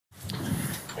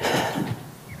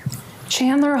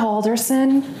Chandler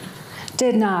Halderson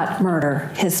did not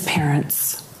murder his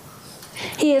parents.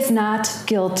 He is not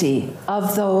guilty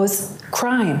of those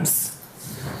crimes.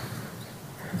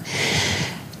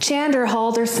 Chandler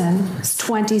Halderson is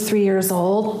 23 years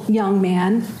old, young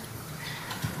man.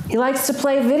 He likes to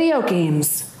play video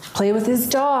games, play with his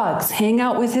dogs, hang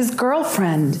out with his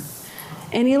girlfriend,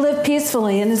 and he lived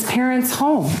peacefully in his parents'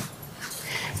 home.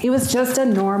 He was just a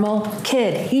normal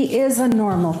kid. He is a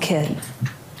normal kid.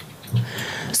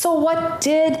 So what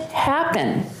did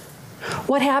happen?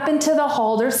 What happened to the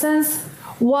Haldersons?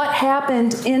 What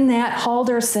happened in that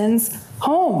Haldersons'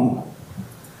 home?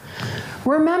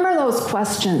 Remember those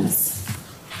questions.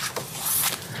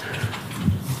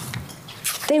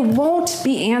 They won't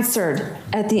be answered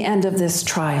at the end of this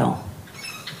trial.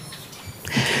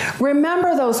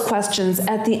 Remember those questions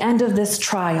at the end of this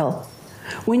trial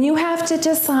when you have to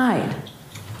decide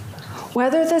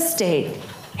whether the state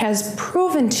has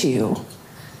proven to you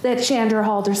that Chandler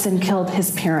Halderson killed his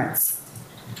parents,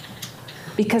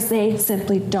 because they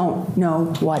simply don't know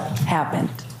what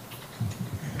happened.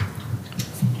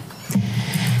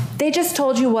 They just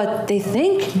told you what they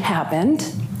think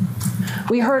happened.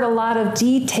 We heard a lot of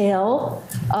detail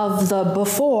of the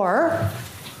before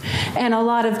and a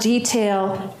lot of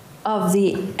detail of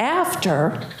the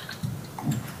after.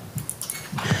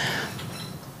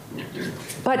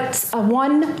 But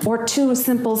one or two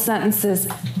simple sentences,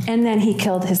 and then he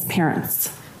killed his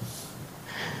parents.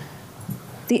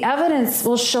 The evidence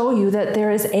will show you that there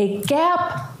is a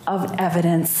gap of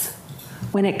evidence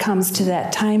when it comes to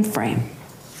that time frame.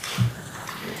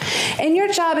 And your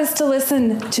job is to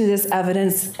listen to this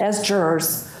evidence as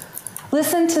jurors.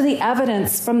 Listen to the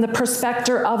evidence from the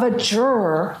perspective of a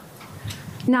juror,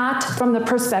 not from the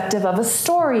perspective of a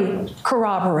story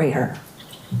corroborator,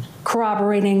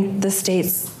 corroborating the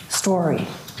state's story.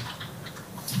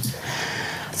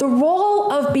 The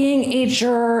role of being a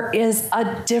juror is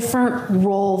a different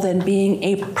role than being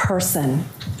a person.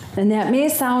 And that may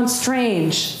sound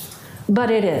strange,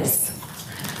 but it is.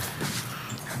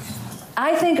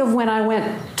 I think of when I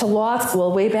went to law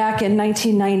school way back in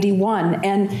 1991,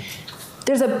 and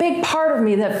there's a big part of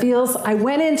me that feels I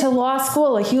went into law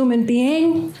school a human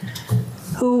being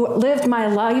who lived my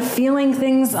life feeling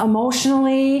things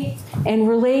emotionally and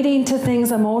relating to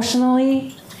things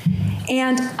emotionally.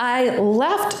 And I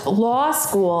left law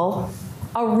school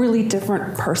a really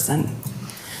different person.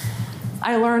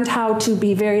 I learned how to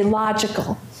be very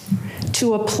logical,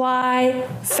 to apply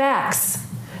facts,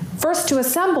 first to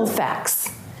assemble facts,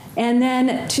 and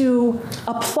then to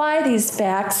apply these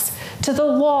facts to the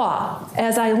law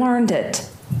as I learned it.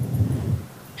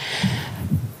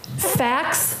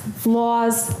 Facts,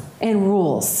 laws, and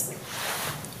rules,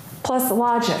 plus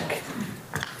logic.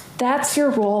 That's your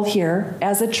role here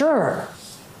as a juror.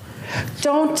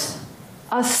 Don't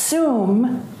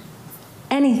assume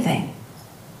anything.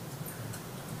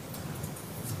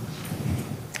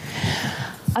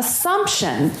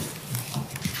 Assumption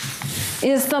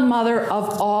is the mother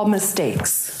of all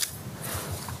mistakes.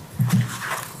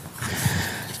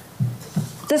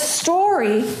 The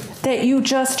story that you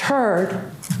just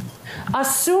heard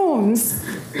assumes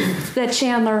that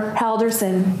Chandler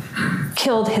Halderson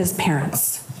killed his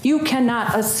parents. You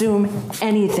cannot assume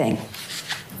anything.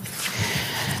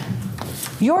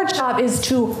 Your job is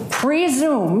to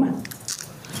presume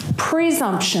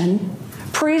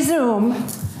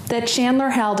that Chandler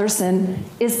Halderson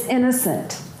is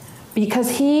innocent,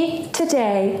 because he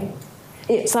today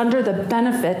is under the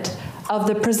benefit of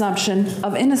the presumption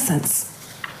of innocence.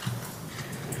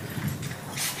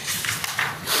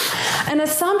 An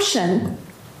assumption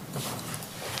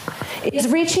is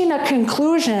reaching a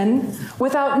conclusion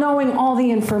without knowing all the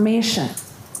information.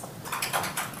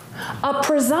 A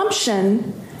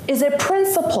presumption is a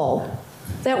principle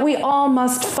that we all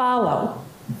must follow.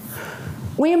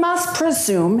 We must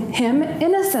presume him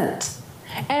innocent,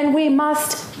 and we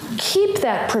must keep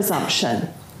that presumption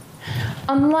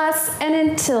unless and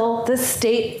until the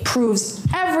state proves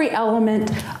every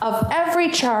element of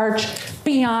every charge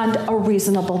beyond a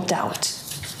reasonable doubt.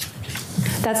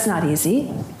 That's not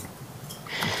easy.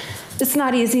 It's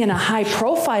not easy in a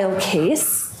high-profile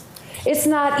case. It's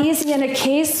not easy in a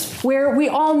case where we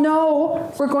all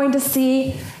know we're going to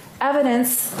see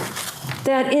evidence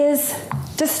that is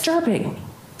disturbing.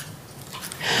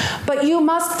 But you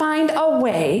must find a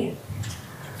way,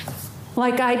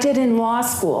 like I did in law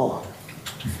school,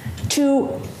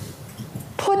 to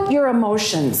put your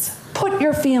emotions, put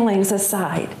your feelings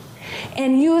aside,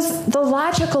 and use the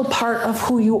logical part of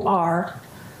who you are.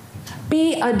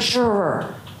 Be a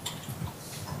juror.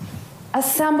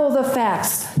 Assemble the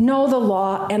facts, know the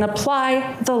law, and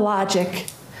apply the logic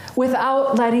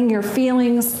without letting your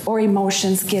feelings or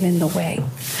emotions get in the way.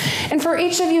 And for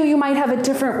each of you, you might have a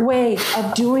different way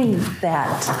of doing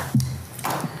that.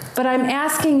 But I'm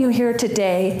asking you here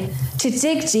today to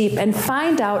dig deep and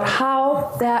find out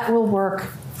how that will work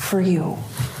for you,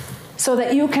 so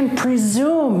that you can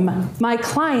presume my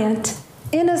client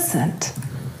innocent.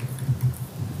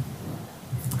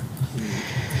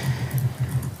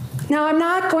 Now, I'm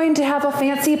not going to have a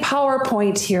fancy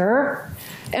PowerPoint here,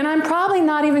 and I'm probably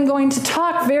not even going to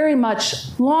talk very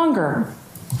much longer.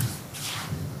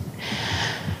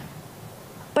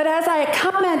 But as I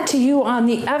comment to you on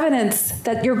the evidence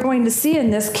that you're going to see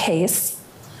in this case,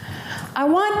 I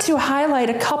want to highlight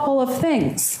a couple of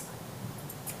things.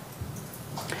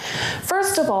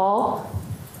 First of all,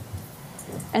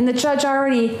 and the judge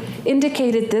already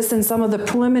indicated this in some of the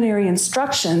preliminary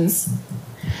instructions,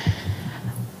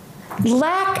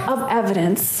 lack of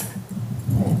evidence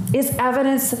is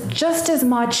evidence just as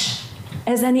much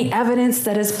as any evidence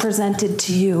that is presented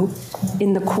to you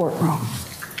in the courtroom.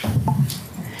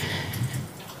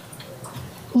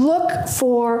 Look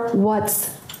for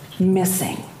what's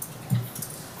missing.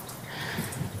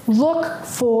 Look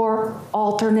for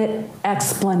alternate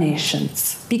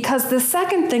explanations. Because the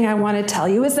second thing I want to tell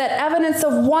you is that evidence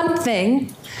of one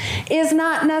thing is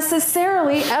not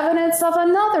necessarily evidence of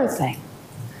another thing.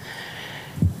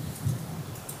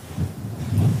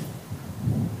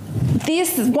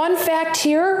 One fact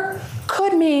here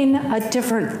could mean a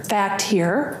different fact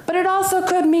here, but it also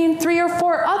could mean 3 or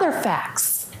 4 other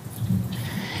facts.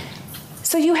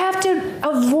 So you have to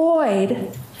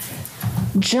avoid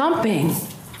jumping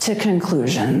to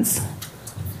conclusions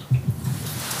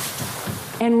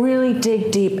and really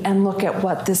dig deep and look at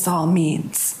what this all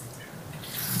means.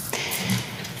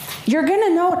 You're going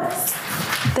to notice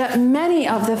that many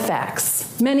of the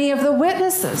facts, many of the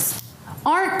witnesses,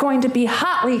 aren't going to be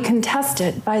hotly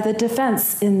contested by the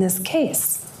defense in this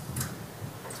case.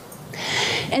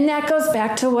 And that goes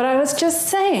back to what I was just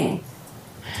saying.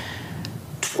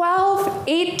 12,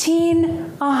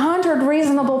 18, 100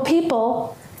 reasonable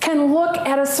people can look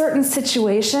at a certain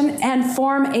situation and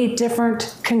form a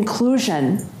different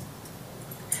conclusion.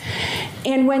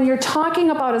 And when you're talking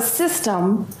about a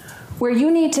system where you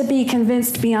need to be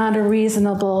convinced beyond a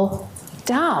reasonable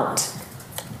doubt,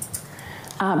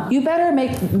 you better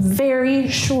make very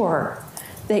sure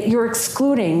that you're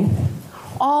excluding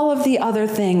all of the other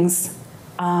things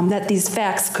that these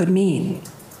facts could mean.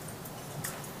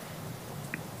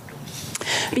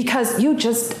 Because you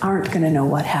just aren't going to know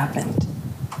what happened.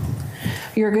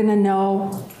 You're going to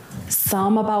know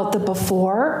some about the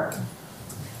before.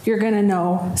 You're going to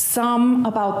know some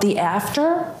about the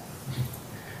after.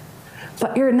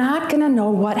 But you're not going to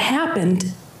know what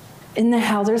happened in the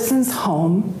Haldersons'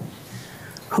 home.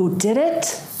 Who did it?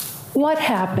 What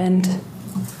happened?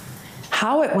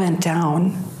 How it went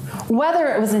down? Whether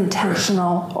it was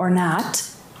intentional or not,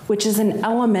 which is an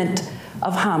element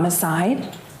of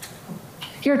homicide.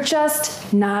 You're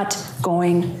just not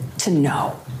going to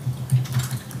know.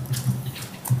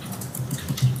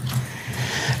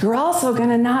 You're also going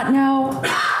to not know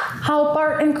how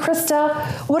Bart and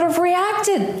Krista would have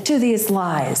reacted to these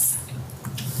lies.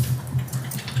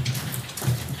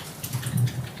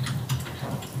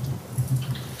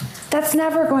 That's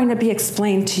never going to be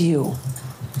explained to you.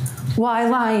 Why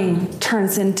lying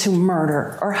turns into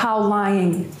murder, or how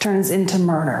lying turns into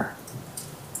murder.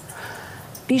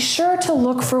 Be sure to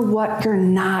look for what you're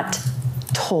not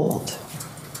told,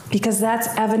 because that's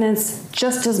evidence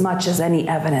just as much as any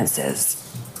evidence is.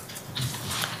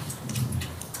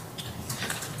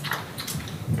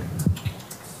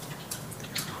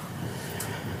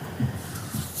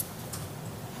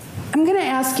 I'm going to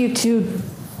ask you to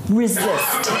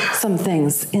resist some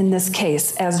things in this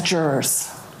case as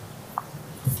jurors.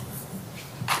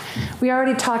 We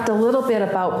already talked a little bit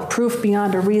about proof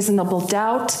beyond a reasonable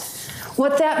doubt.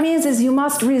 What that means is you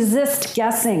must resist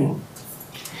guessing.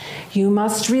 You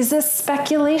must resist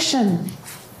speculation.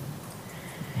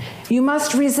 You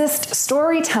must resist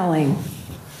storytelling.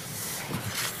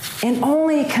 And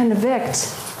only convict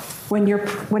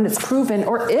when it's proven,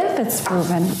 or if it's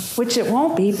proven, which it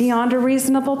won't be, beyond a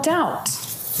reasonable doubt.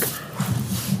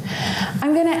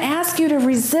 I'm going to ask you to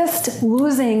resist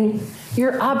losing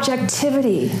your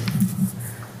objectivity.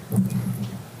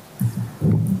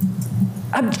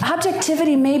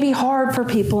 Objectivity may be hard for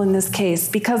people in this case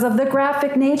because of the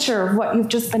graphic nature of what you've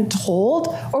just been told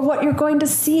or what you're going to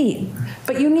see.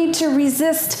 But you need to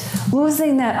resist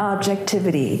losing that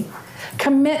objectivity.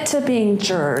 Commit to being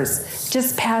jurors,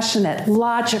 dispassionate,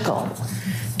 logical.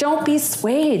 Don't be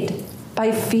swayed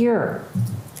by fear.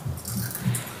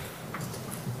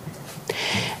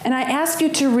 And I ask you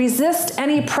to resist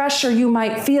any pressure you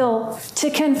might feel to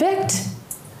convict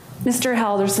Mr.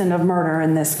 Halderson of murder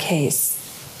in this case.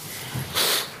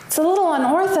 It's a little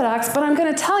unorthodox, but I'm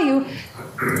going to tell you,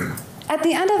 at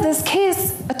the end of this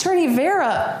case, Attorney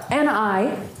Vera and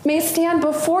I may stand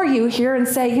before you here and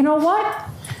say, you know what?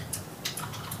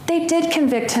 They did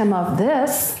convict him of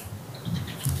this,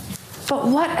 but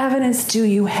what evidence do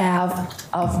you have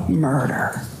of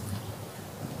murder?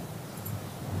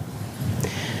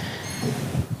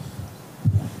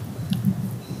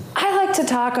 I like to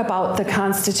talk about the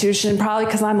Constitution, probably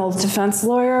because I'm a defense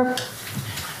lawyer.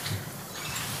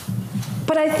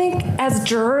 But I think as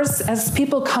jurors, as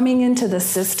people coming into the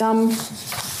system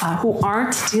who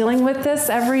aren't dealing with this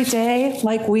every day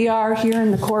like we are here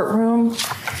in the courtroom,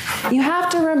 you have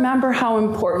to remember how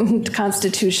important the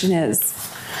Constitution is,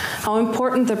 how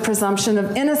important the presumption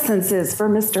of innocence is for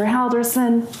Mr.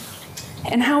 Halderson,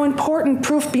 and how important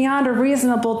proof beyond a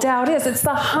reasonable doubt is. It's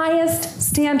the highest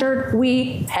standard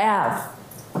we have.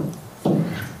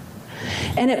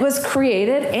 And it was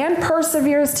created and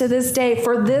perseveres to this day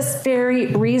for this very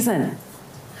reason.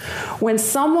 When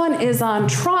someone is on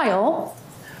trial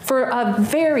for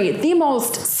the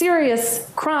most serious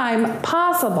crime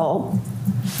possible,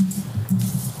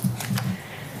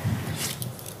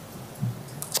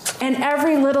 and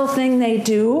every little thing they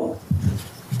do,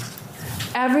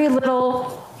 every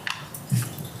little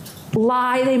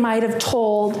lie they might have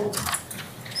told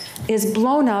is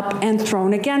blown up and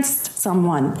thrown against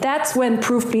someone. That's when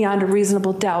proof beyond a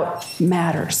reasonable doubt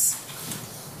matters.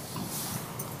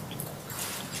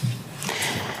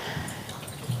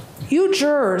 You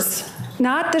jurors,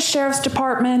 not the Sheriff's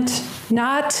Department,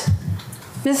 not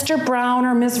Mr. Brown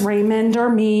or Ms. Raymond or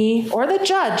me or the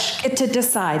judge, get to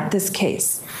decide this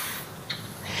case.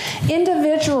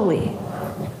 Individually,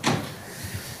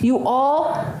 you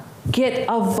all get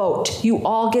a vote. You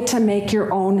all get to make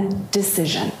your own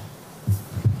decision.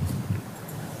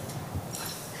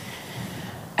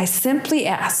 I simply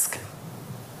ask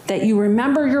that you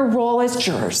remember your role as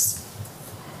jurors,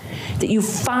 that you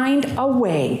find a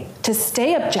way to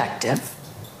stay objective,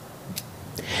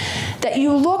 that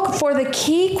you look for the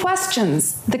key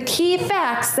questions, the key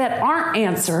facts that aren't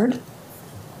answered,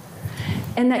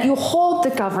 and that you hold the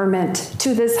government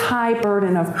to this high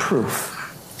burden of proof.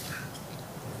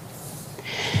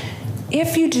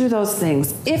 If you do those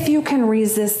things, if you can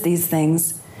resist these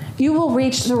things, you will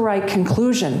reach the right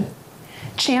conclusion.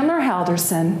 Chandler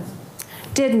Halderson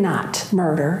did not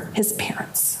murder his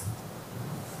parents.